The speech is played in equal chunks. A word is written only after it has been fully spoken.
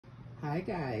Hi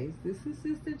guys, this is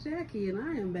Sister Jackie and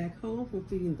I am back home from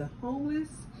feeding the homeless,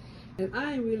 and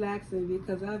I am relaxing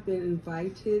because I've been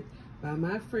invited by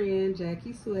my friend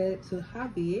Jackie Sweat to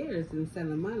Javier's in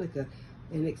Santa Monica,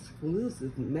 an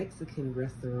exclusive Mexican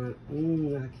restaurant.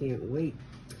 I can't wait.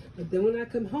 But then when I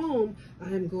come home, I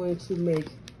am going to make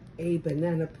a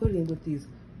banana pudding with these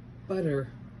butter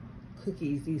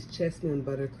cookies, these chestnut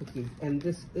butter cookies, and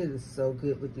it is so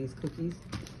good with these cookies.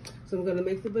 So I'm going to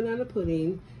make the banana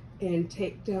pudding and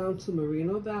take down to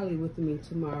Moreno Valley with me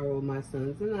tomorrow. My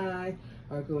sons and I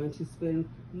are going to spend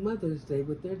Mother's Day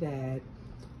with their dad,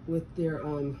 with their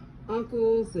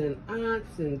uncles and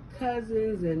aunts and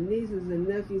cousins and nieces and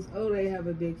nephews. Oh, they have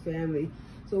a big family.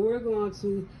 So we're going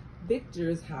to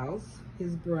Victor's house,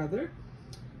 his brother,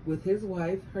 with his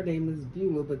wife. Her name is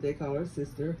Beulah, but they call her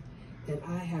sister. And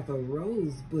I have a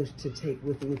rose bush to take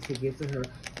with me to give to her.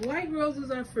 White roses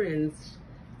are friends.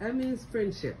 That means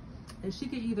friendship. And she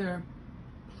could either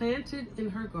plant it in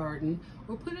her garden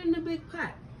or put it in a big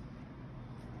pot.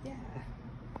 Yeah.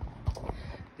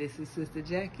 This is Sister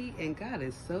Jackie, and God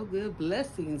is so good.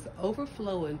 Blessings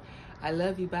overflowing. I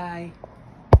love you. Bye.